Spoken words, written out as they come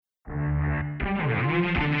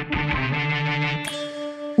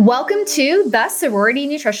Welcome to the Sorority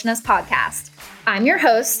Nutritionist Podcast. I'm your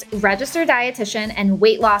host, registered dietitian and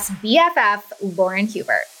weight loss BFF, Lauren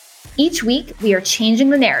Hubert. Each week, we are changing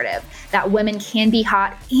the narrative that women can be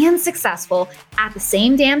hot and successful at the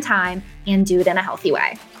same damn time and do it in a healthy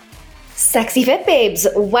way. Sexy Fit Babes,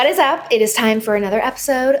 what is up? It is time for another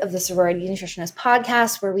episode of the Sorority Nutritionist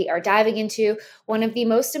Podcast, where we are diving into one of the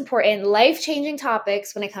most important life-changing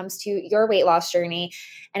topics when it comes to your weight loss journey.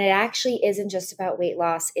 And it actually isn't just about weight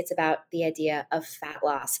loss, it's about the idea of fat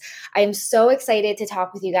loss. I am so excited to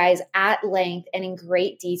talk with you guys at length and in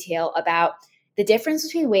great detail about the difference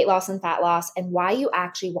between weight loss and fat loss and why you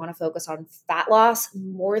actually want to focus on fat loss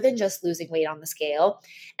more than just losing weight on the scale.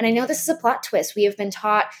 And I know this is a plot twist. We have been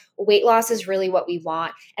taught weight loss is really what we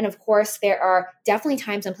want. And of course, there are definitely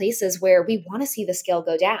times and places where we want to see the scale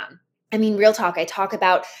go down. I mean, real talk, I talk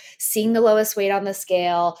about seeing the lowest weight on the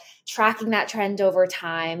scale, tracking that trend over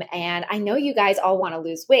time, and I know you guys all want to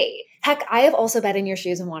lose weight. Heck, I have also been in your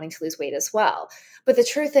shoes and wanting to lose weight as well. But the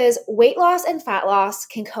truth is, weight loss and fat loss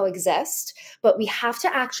can coexist, but we have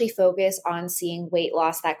to actually focus on seeing weight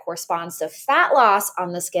loss that corresponds to fat loss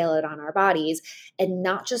on the scale and on our bodies, and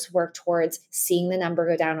not just work towards seeing the number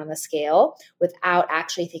go down on the scale without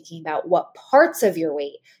actually thinking about what parts of your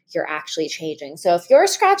weight you're actually changing. So if you're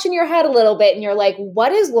scratching your head a little bit and you're like,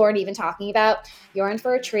 what is Lauren even talking about? You're in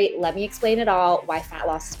for a treat. Let me explain it all, why fat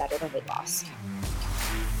loss is better than weight loss.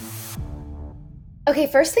 Okay,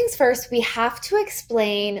 first things first, we have to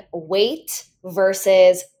explain weight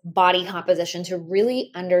versus body composition to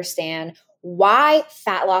really understand why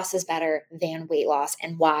fat loss is better than weight loss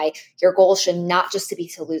and why your goal should not just be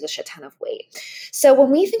to lose a shit ton of weight. So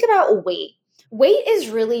when we think about weight is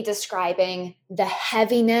really describing the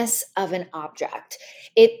heaviness of an object.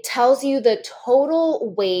 It tells you the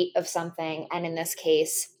total weight of something, and in this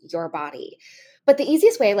case, your body. But the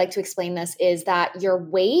easiest way I like to explain this is that your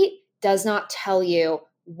weight does not tell you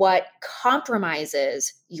what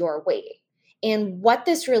compromises your weight. And what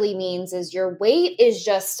this really means is your weight is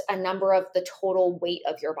just a number of the total weight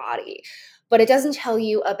of your body. But it doesn't tell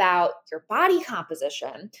you about your body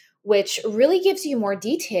composition, which really gives you more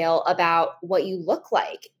detail about what you look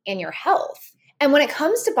like and your health. And when it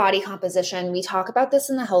comes to body composition, we talk about this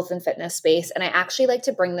in the health and fitness space. And I actually like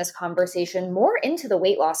to bring this conversation more into the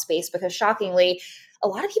weight loss space because shockingly, a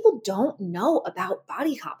lot of people don't know about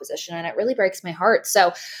body composition, and it really breaks my heart.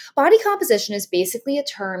 So body composition is basically a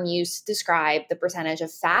term used to describe the percentage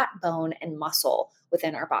of fat, bone, and muscle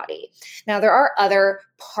within our body. Now, there are other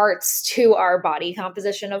parts to our body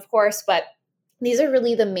composition, of course, but these are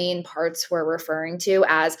really the main parts we're referring to,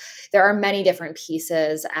 as there are many different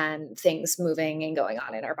pieces and things moving and going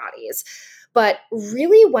on in our bodies. But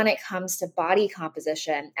really, when it comes to body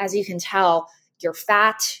composition, as you can tell, your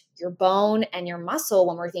fat, your bone, and your muscle,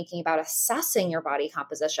 when we're thinking about assessing your body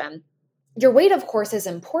composition, your weight, of course, is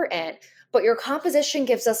important, but your composition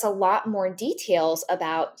gives us a lot more details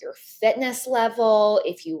about your fitness level,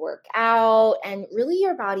 if you work out, and really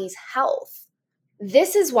your body's health.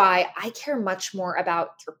 This is why I care much more about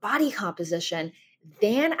your body composition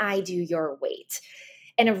than I do your weight.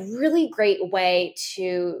 And a really great way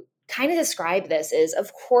to kind of describe this is,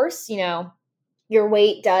 of course, your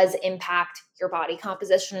weight does impact your body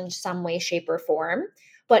composition in some way, shape, or form.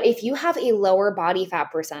 But if you have a lower body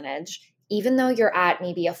fat percentage, even though you're at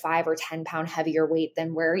maybe a 5 or 10 pound heavier weight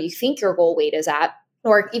than where you think your goal weight is at,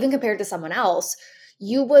 or even compared to someone else,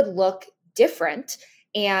 you would look different.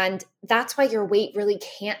 And that's why your weight really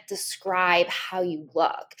can't describe how you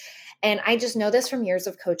look. And I just know this from years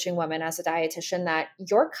of coaching women as a dietitian that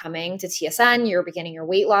you're coming to TSN, you're beginning your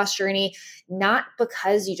weight loss journey, not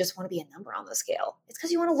because you just want to be a number on the scale. It's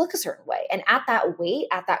because you want to look a certain way. And at that weight,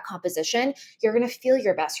 at that composition, you're going to feel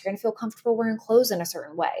your best. You're going to feel comfortable wearing clothes in a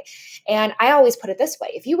certain way. And I always put it this way.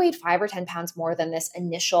 If you weighed 5 or 10 pounds more than this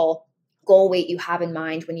initial goal weight you have in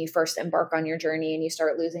mind when you first embark on your journey and you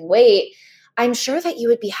start losing weight, I'm sure that you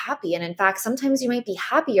would be happy. And in fact, sometimes you might be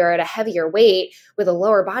happier at a heavier weight with a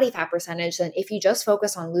lower body fat percentage than if you just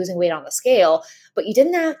focus on losing weight on the scale, but you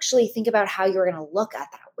didn't actually think about how you're going to look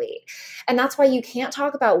at that weight. And that's why you can't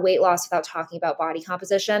talk about weight loss without talking about body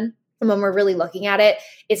composition. And when we're really looking at it,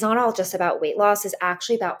 it's not all just about weight loss. It's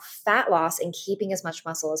actually about fat loss and keeping as much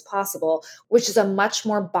muscle as possible, which is a much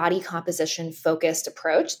more body composition focused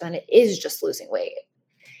approach than it is just losing weight.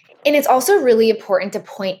 And it's also really important to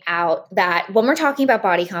point out that when we're talking about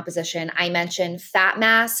body composition, I mentioned fat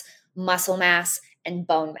mass, muscle mass, and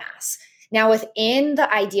bone mass. Now, within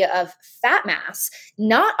the idea of fat mass,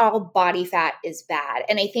 not all body fat is bad.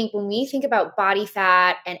 And I think when we think about body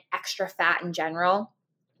fat and extra fat in general,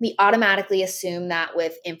 we automatically assume that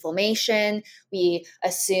with inflammation, we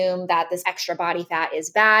assume that this extra body fat is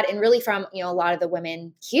bad. And really from, a lot of the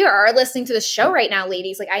women here are listening to the show right now,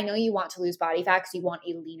 ladies, like I know you want to lose body fat because you want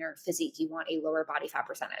a leaner physique, you want a lower body fat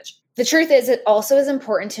percentage. The truth is, it also is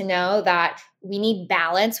important to know that we need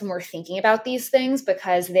balance when we're thinking about these things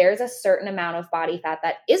because there's a certain amount of body fat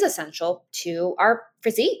that is essential to our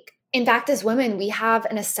physique. In fact, as women, we have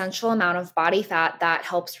an essential amount of body fat that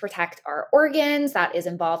helps protect our organs, that is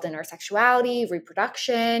involved in our sexuality,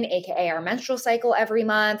 reproduction, aka our menstrual cycle every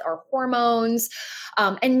month, our hormones,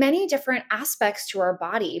 and many different aspects to our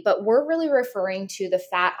body. But we're really referring to the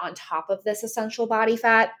fat on top of this essential body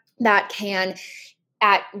fat that can,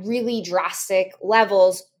 at really drastic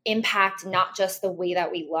levels, impact not just the way that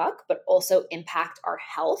we look, but also impact our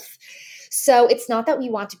health. So it's not that we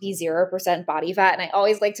want to be 0% body fat. And I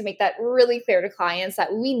always like to make that really clear to clients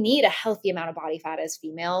that we need a healthy amount of body fat as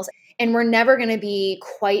females. And we're never going to be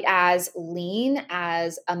quite as lean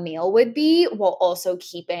as a male would be while also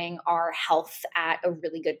keeping our health at a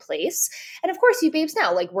really good place. And of course, you babes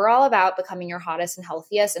know, like we're all about becoming your hottest and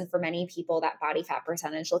healthiest. And for many people, that body fat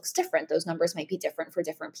percentage looks different. Those numbers might be different for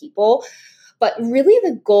different people. But really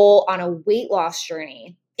the goal on a weight loss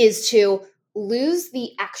journey is to lose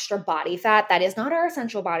the extra body fat that is not our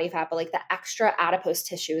essential body fat, but like the extra adipose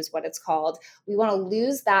tissue is what it's called. We want to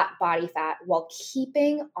lose that body fat while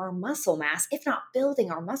keeping our muscle mass, if not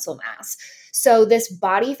building our muscle mass. So this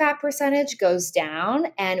body fat percentage goes down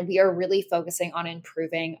and we are really focusing on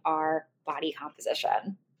improving our body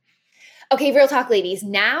composition. Okay, real talk, ladies.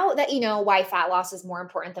 Now that you know why fat loss is more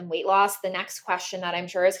important than weight loss, the next question that I'm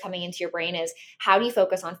sure is coming into your brain is, how do you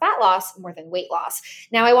focus on fat loss more than weight loss?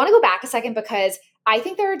 Now, I want to go back a second because I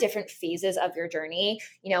think there are different phases of your journey.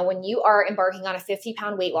 When you are embarking on a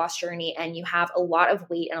 50-pound weight loss journey and you have a lot of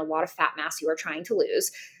weight and a lot of fat mass you are trying to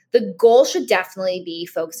lose, the goal should definitely be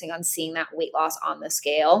focusing on seeing that weight loss on the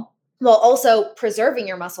scale, while also preserving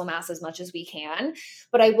your muscle mass as much as we can.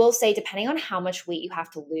 But I will say, depending on how much weight you have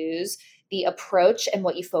to lose, the approach and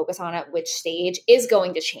what you focus on at which stage is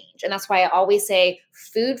going to change. And that's why I always say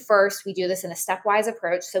food first. We do this in a stepwise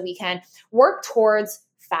approach so we can work towards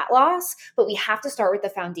fat loss, but we have to start with the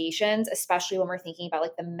foundations, especially when we're thinking about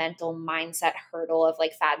like the mental mindset hurdle of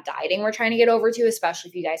like fad dieting we're trying to get over to, especially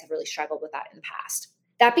if you guys have really struggled with that in the past.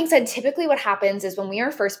 That being said, typically what happens is when we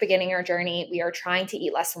are first beginning our journey, we are trying to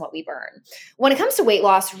eat less than what we burn. When it comes to weight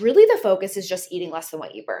loss, really the focus is just eating less than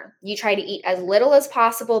what you burn. You try to eat as little as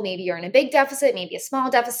possible. Maybe you're in a big deficit, maybe a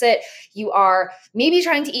small deficit. You are maybe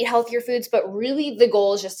trying to eat healthier foods, but really the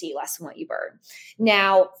goal is just to eat less than what you burn.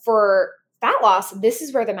 Now, for fat loss, this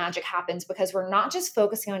is where the magic happens because we're not just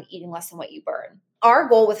focusing on eating less than what you burn. Our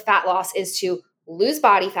goal with fat loss is to lose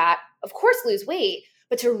body fat, of course, lose weight,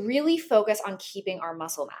 but to really focus on keeping our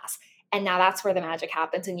muscle mass. And now that's where the magic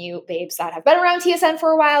happens. And you babes that have been around TSN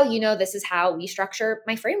for a while, this is how we structure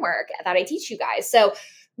my framework that I teach you guys. So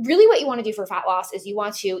really what you want to do for fat loss is you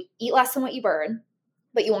want to eat less than what you burn,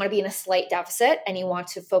 but you want to be in a slight deficit and you want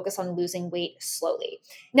to focus on losing weight slowly.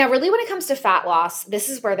 Now, really when it comes to fat loss, this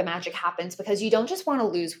is where the magic happens because you don't just want to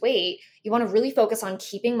lose weight. You want to really focus on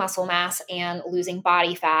keeping muscle mass and losing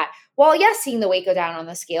body fat while, yes, seeing the weight go down on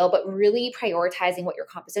the scale, but really prioritizing what your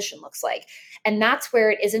composition looks like. And that's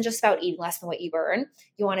where it isn't just about eating less than what you burn.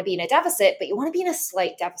 You want to be in a deficit, but you want to be in a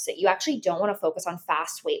slight deficit. You actually don't want to focus on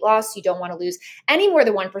fast weight loss. You don't want to lose any more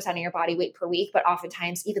than 1% of your body weight per week, but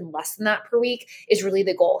oftentimes even less than that per week is really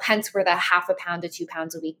the goal. Hence where the 0.5 pound to 2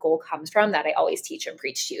 pounds a week goal comes from that I always teach and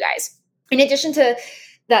preach to you guys. In addition to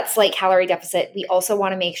that slight calorie deficit, we also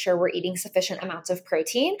want to make sure we're eating sufficient amounts of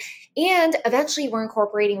protein. And eventually we're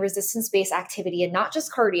incorporating resistance-based activity and not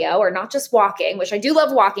just cardio or not just walking, which I do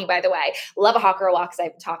love walking, by the way. Love a hot girl walk because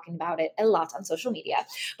I've been talking about it a lot on social media.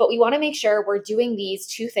 But we want to make sure we're doing these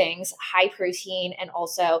two things, high protein and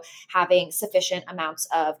also having sufficient amounts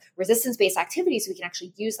of resistance-based activity so we can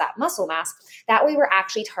actually use that muscle mass. That way we're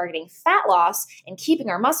actually targeting fat loss and keeping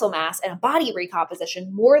our muscle mass and a body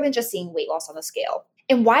recomposition more than just seeing weight loss on the scale.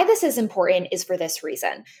 And why this is important is for this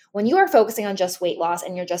reason. When you are focusing on just weight loss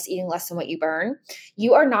and you're just eating less than what you burn,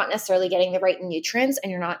 you are not necessarily getting the right nutrients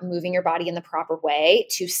and you're not moving your body in the proper way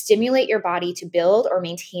to stimulate your body to build or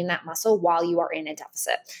maintain that muscle while you are in a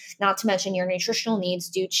deficit. Not to mention your nutritional needs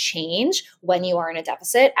do change when you are in a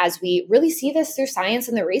deficit, as we really see this through science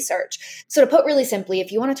and the research. So to put really simply,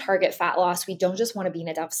 if you want to target fat loss, we don't just want to be in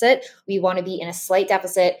a deficit. We want to be in a slight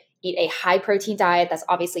deficit, eat a high protein diet that's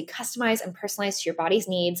obviously customized and personalized to your body's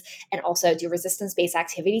needs, and also do resistance-based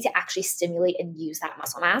activity to actually stimulate and use that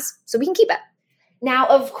muscle mass so we can keep it. Now,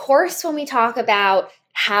 of course, when we talk about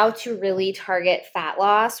how to really target fat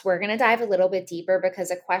loss, we're going to dive a little bit deeper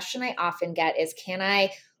because a question I often get is, can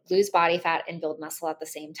I lose body fat and build muscle at the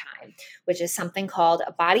same time, which is something called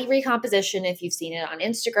a body recomposition. If you've seen it on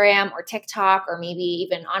Instagram or TikTok, or maybe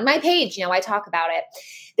even on my page, I talk about it.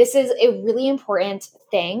 This is a really important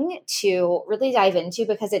thing to really dive into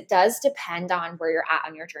because it does depend on where you're at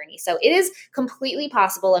on your journey. So it is completely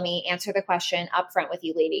possible. Let me answer the question up front with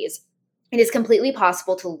you ladies. It is completely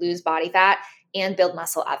possible to lose body fat and build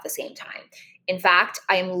muscle at the same time. In fact,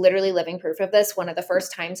 I am literally living proof of this. One of the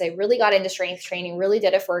first times I really got into strength training, really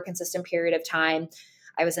did it for a consistent period of time.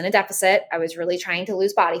 I was in a deficit. I was really trying to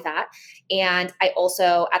lose body fat. And I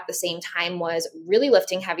also, at the same time, was really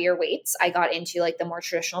lifting heavier weights. I got into like the more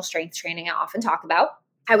traditional strength training I often talk about.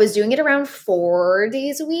 I was doing it around 4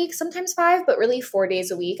 days a week, sometimes 5, but really 4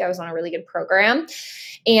 days a week. I was on a really good program.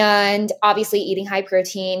 And obviously eating high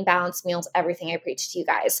protein, balanced meals, everything I preach to you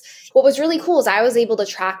guys. What was really cool is I was able to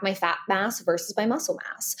track my fat mass versus my muscle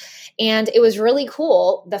mass. And it was really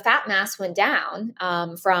cool. The fat mass went down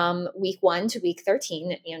from week 1 to week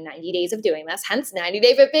 13, 90 days of doing this, hence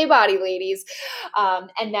 90-day Fit Bay Body, ladies.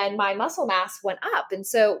 And then my muscle mass went up. And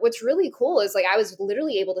so what's really cool is like I was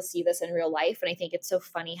literally able to see this in real life. And I think it's so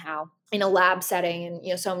funny how in a lab setting,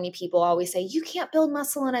 and so many people always say, you can't build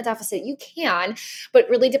muscle in a deficit. You can, but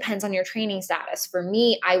really depends on your training status. For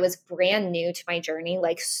me, I was brand new to my journey,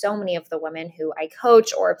 like so many of the women who I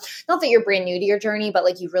coach, or not that you're brand new to your journey, but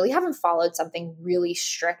like you really haven't followed something really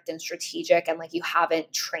strict and strategic and like you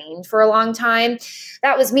haven't trained for a long time.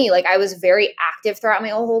 That was me. Like I was very active throughout my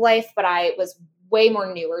whole life, but I was way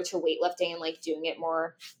more newer to weightlifting and like doing it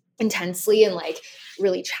more intensely and like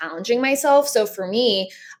really challenging myself. So for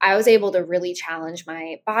me, I was able to really challenge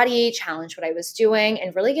my body, challenge what I was doing,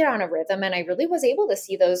 and really get on a rhythm. And I really was able to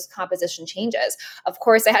see those composition changes. Of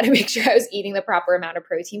course, I had to make sure I was eating the proper amount of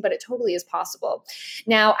protein, but it totally is possible.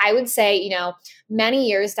 Now, I would say, many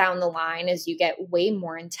years down the line, as you get way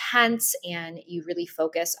more intense and you really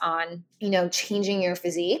focus on, changing your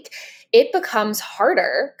physique, it becomes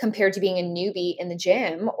harder compared to being a newbie in the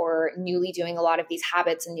gym or newly doing a lot of these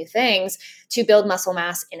habits and new things to build muscle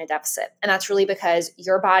mass in a deficit. And that's really because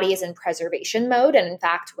your body is in preservation mode. And in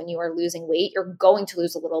fact, when you are losing weight, you're going to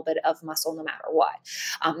lose a little bit of muscle no matter what.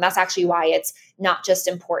 That's actually why it's not just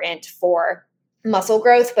important for muscle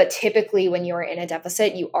growth, but typically when you're in a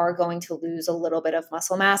deficit, you are going to lose a little bit of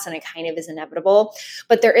muscle mass, and it kind of is inevitable.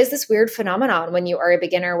 But there is this weird phenomenon when you are a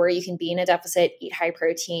beginner where you can be in a deficit, eat high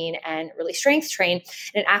protein, and really strength train,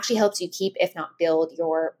 and it actually helps you keep, if not build,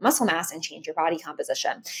 your muscle mass and change your body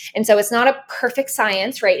composition. And so it's not a perfect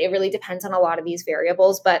science, right? It really depends on a lot of these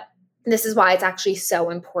variables, but this is why it's actually so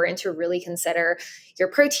important to really consider your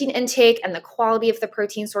protein intake and the quality of the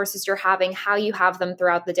protein sources you're having, how you have them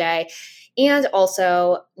throughout the day, and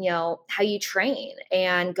also, how you train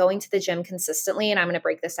and going to the gym consistently. And I'm going to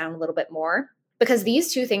break this down a little bit more because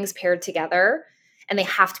these two things paired together, and they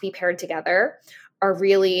have to be paired together, are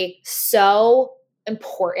really so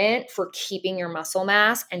important for keeping your muscle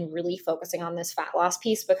mass and really focusing on this fat loss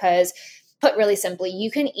piece. Because put really simply, you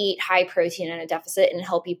can eat high protein in a deficit and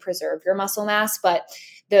help you preserve your muscle mass, but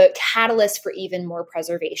the catalyst for even more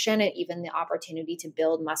preservation and even the opportunity to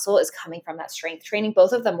build muscle is coming from that strength training.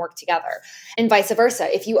 Both of them work together, and vice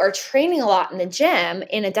versa. If you are training a lot in the gym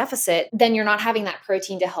in a deficit, then you're not having that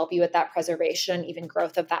protein to help you with that preservation, even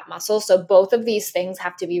growth of that muscle. So both of these things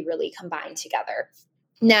have to be really combined together.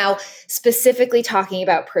 Now, specifically talking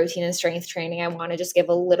about protein and strength training, I want to just give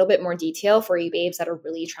a little bit more detail for you babes that are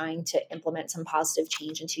really trying to implement some positive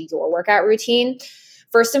change into your workout routine.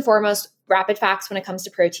 First and foremost, rapid facts when it comes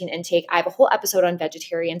to protein intake. I have a whole episode on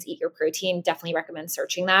vegetarians eat your protein. Definitely recommend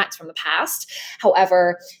searching that. It's from the past.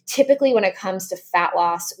 However, typically when it comes to fat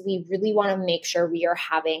loss, we really want to make sure we are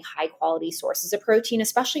having high quality sources of protein,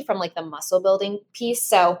 especially from like the muscle building piece.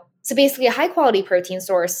 So basically a high quality protein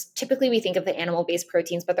source, typically we think of the animal-based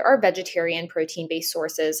proteins, but there are vegetarian protein-based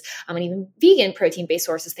sources and even vegan protein-based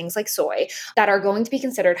sources, things like soy, that are going to be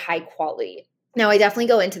considered high quality. Now, I definitely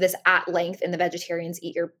go into this at length in the Vegetarians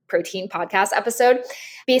Eat Your Protein podcast episode.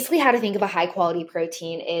 Basically, how to think of a high quality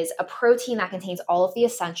protein is a protein that contains all of the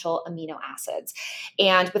essential amino acids.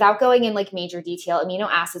 And without going in like major detail, amino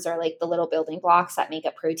acids are like the little building blocks that make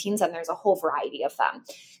up proteins, and there's a whole variety of them.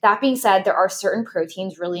 That being said, there are certain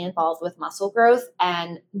proteins really involved with muscle growth.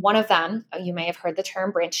 And one of them, you may have heard the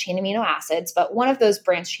term branched chain amino acids, but one of those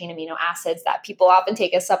branched chain amino acids that people often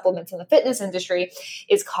take as supplements in the fitness industry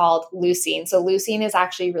is called leucine. So leucine is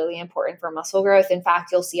actually really important for muscle growth. In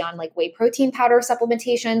fact, you'll see on like whey protein powder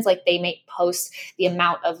supplementations, like they may post the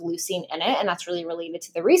amount of leucine in it. And that's really related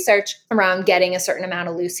to the research around getting a certain amount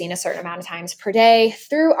of leucine a certain amount of times per day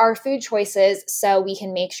through our food choices so we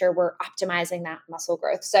can make sure we're optimizing that muscle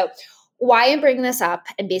growth. So why I'm bringing this up,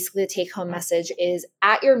 and basically the take home message is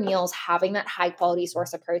at your meals, having that high quality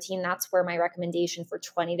source of protein. That's where my recommendation for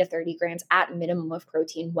 20 to 30 grams at minimum of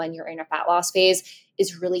protein when you're in a fat loss phase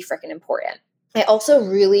is really freaking important. I also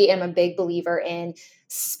really am a big believer in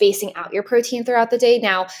spacing out your protein throughout the day.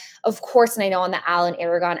 Now, of course, and I know on the Alan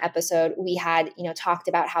Aragon episode, we had, talked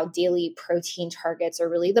about how daily protein targets are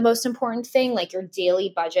really the most important thing. Like your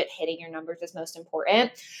daily budget, hitting your numbers is most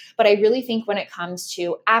important. But I really think when it comes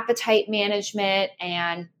to appetite management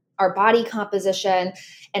and our body composition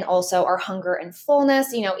and also our hunger and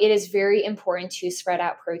fullness, it is very important to spread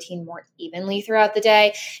out protein more evenly throughout the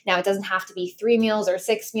day. Now, it doesn't have to be 3 meals or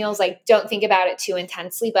 6 meals. Like, don't think about it too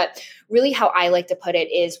intensely, but really how I like to put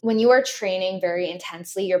it is when you are training very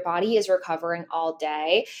intensely, your body is recovering all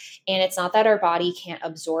day. And it's not that our body can't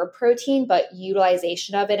absorb protein, but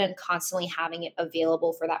utilization of it and constantly having it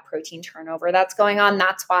available for that protein turnover that's going on.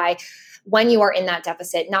 That's why when you are in that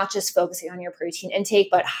deficit, not just focusing on your protein intake,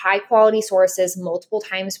 but high quality sources multiple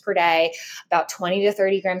times per day, about 20 to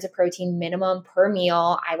 30 grams of protein minimum per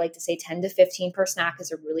meal. I like to say 10 to 15 per snack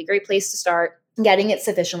is a really great place to start. Getting it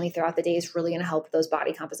sufficiently throughout the day is really going to help those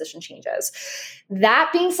body composition changes. That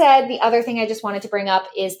being said, the other thing I just wanted to bring up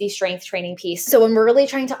is the strength training piece. So when we're really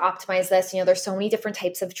trying to optimize this, there's so many different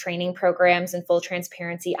types of training programs. And full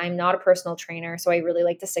transparency, I'm not a personal trainer, so I really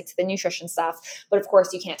like to stick to the nutrition stuff. But of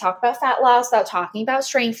course, you can't talk about fat loss without talking about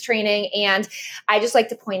strength training. And I just like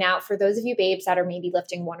to point out for those of you babes that are maybe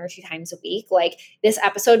lifting 1 or 2 times a week, like this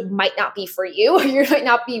episode might not be for you, or you might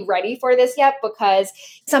not be ready for this yet, because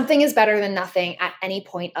something is better than nothing at any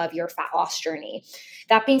point of your fat loss journey.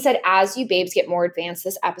 That being said, as you babes get more advanced,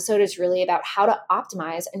 this episode is really about how to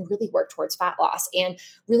optimize and really work towards fat loss. And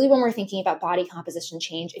really, when we're thinking about body composition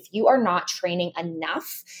change, if you are not training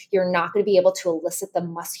enough, you're not going to be able to elicit the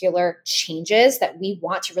muscular changes that we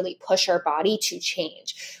want to really push our body to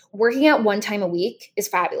change. Working out 1 time a week is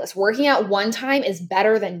fabulous. Working out 1 time is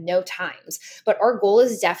better than no times. But our goal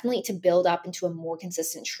is definitely to build up into a more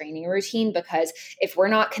consistent training routine, because if we're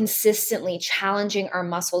not consistently challenging our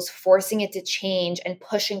muscles, forcing it to change and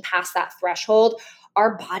pushing past that threshold,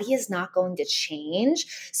 our body is not going to change.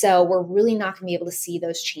 So we're really not going to be able to see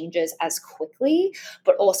those changes as quickly,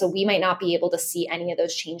 but also we might not be able to see any of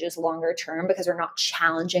those changes longer term because we're not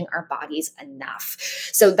challenging our bodies enough.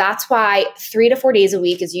 So that's why 3 to 4 days a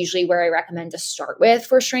week is usually where I recommend to start with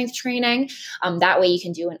for strength training. That way you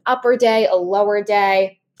can do an upper day, a lower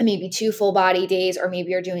day, maybe 2 full body days, or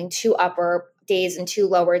maybe you're doing 2 upper days and 2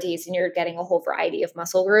 lower days and you're getting a whole variety of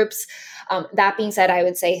muscle groups. That being said, I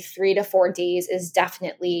would say 3 to 4 days is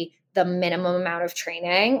definitely the minimum amount of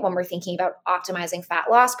training when we're thinking about optimizing fat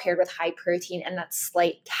loss paired with high protein and that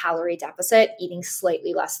slight calorie deficit, eating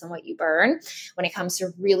slightly less than what you burn. When it comes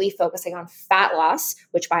to really focusing on fat loss,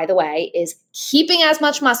 which by the way is keeping as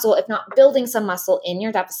much muscle, if not building some muscle in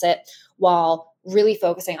your deficit, while really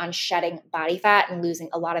focusing on shedding body fat and losing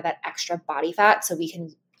a lot of that extra body fat so we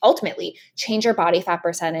can ultimately change our body fat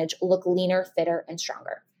percentage, look leaner, fitter, and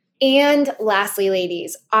stronger. And lastly,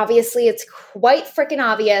 ladies, obviously it's quite freaking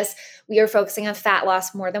obvious we are focusing on fat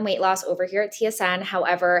loss more than weight loss over here at TSN.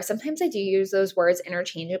 However, sometimes I do use those words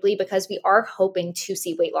interchangeably because we are hoping to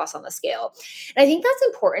see weight loss on the scale. And I think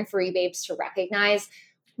that's important for you babes to recognize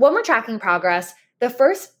when we're tracking progress. The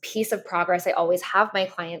first piece of progress I always have my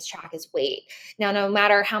clients track is weight. Now, no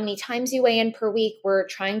matter how many times you weigh in per week, we're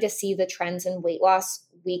trying to see the trends in weight loss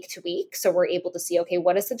week to week. So we're able to see, okay,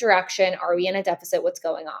 what is the direction? Are we in a deficit? What's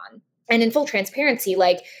going on? And in full transparency,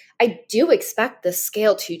 I do expect the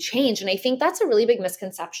scale to change. And I think that's a really big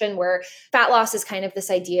misconception where fat loss is kind of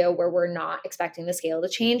this idea where we're not expecting the scale to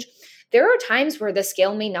change. There are times where the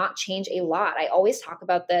scale may not change a lot. I always talk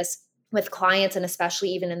about this with clients, and especially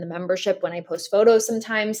even in the membership when I post photos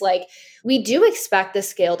sometimes, we do expect the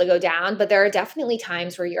scale to go down, but there are definitely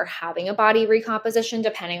times where you're having a body recomposition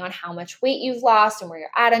depending on how much weight you've lost and where you're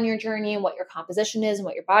at on your journey and what your composition is and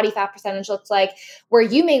what your body fat percentage looks like, where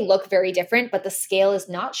you may look very different, but the scale is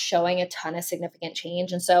not showing a ton of significant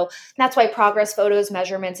change. And so that's why progress photos,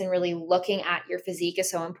 measurements, and really looking at your physique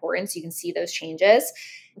is so important so you can see those changes.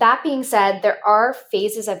 That being said, there are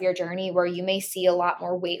phases of your journey where you may see a lot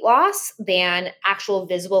more weight loss than actual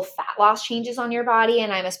visible fat loss changes on your body.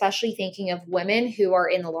 And I'm especially thinking of women who are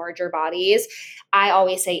in the larger bodies. I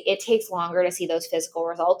always say it takes longer to see those physical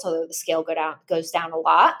results, although the scale goes down a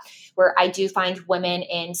lot, where I do find women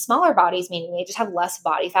in smaller bodies, meaning they just have less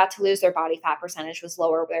body fat to lose. Their body fat percentage was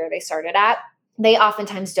lower where they started at. They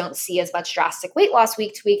oftentimes don't see as much drastic weight loss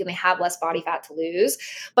week to week and they have less body fat to lose.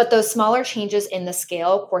 But those smaller changes in the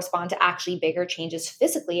scale correspond to actually bigger changes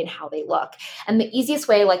physically in how they look. And the easiest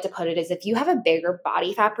way I like to put it is if you have a bigger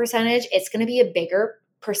body fat percentage, it's going to be a bigger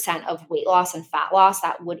percent of weight loss and fat loss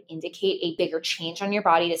that would indicate a bigger change on your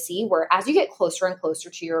body to see, where as you get closer and closer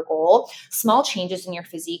to your goal, small changes in your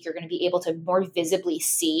physique you're going to be able to more visibly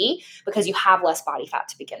see because you have less body fat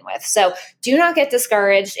to begin with. So do not get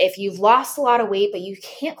discouraged if you've lost a lot of weight, but you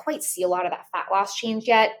can't quite see a lot of that fat loss change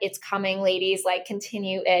yet. It's coming, ladies. Like,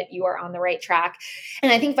 continue it. You are on the right track.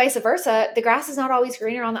 And I think vice versa, the grass is not always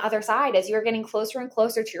greener on the other side as you're getting closer and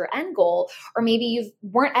closer to your end goal, or maybe you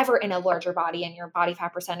weren't ever in a larger body and your body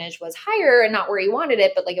fat percentage was higher and not where you wanted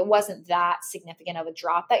it, but like it wasn't that significant of a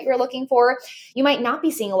drop that you're looking for. You might not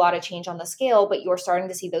be seeing a lot of change on the scale, but you're starting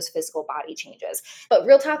to see those physical body changes. But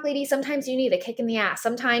real talk, ladies, sometimes you need a kick in the ass.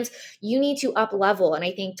 Sometimes you need to up level. And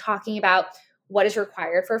I think talking about what is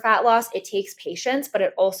required for fat loss, it takes patience, but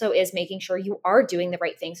it also is making sure you are doing the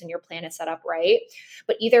right things and your plan is set up right.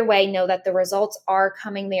 But either way, know that the results are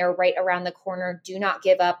coming. They are right around the corner. Do not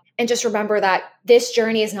give up. And just remember that this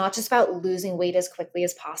journey is not just about losing weight as quickly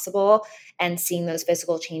as possible and seeing those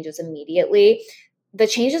physical changes immediately. The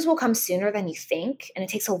changes will come sooner than you think, and it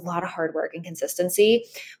takes a lot of hard work and consistency,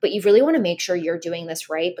 but you really want to make sure you're doing this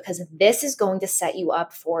right because this is going to set you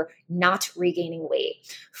up for not regaining weight.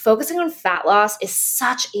 Focusing on fat loss is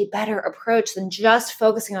such a better approach than just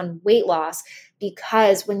focusing on weight loss,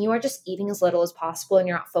 because when you are just eating as little as possible and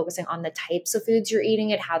you're not focusing on the types of foods you're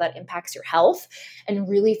eating and how that impacts your health and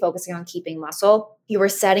really focusing on keeping muscle, you are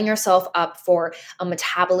setting yourself up for a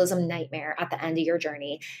metabolism nightmare at the end of your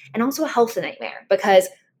journey, and also a health nightmare because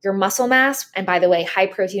your muscle mass, and by the way, high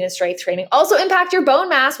protein and strength training also impact your bone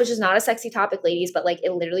mass, which is not a sexy topic, ladies, but like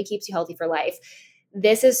it literally keeps you healthy for life.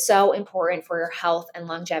 This is so important for your health and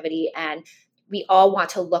longevity, and we all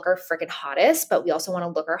want to look our freaking hottest, but we also want to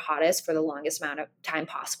look our hottest for the longest amount of time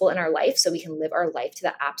possible in our life so we can live our life to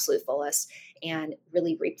the absolute fullest and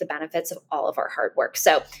really reap the benefits of all of our hard work.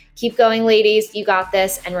 So keep going, ladies. You got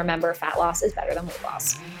this. And remember, fat loss is better than weight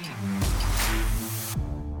loss.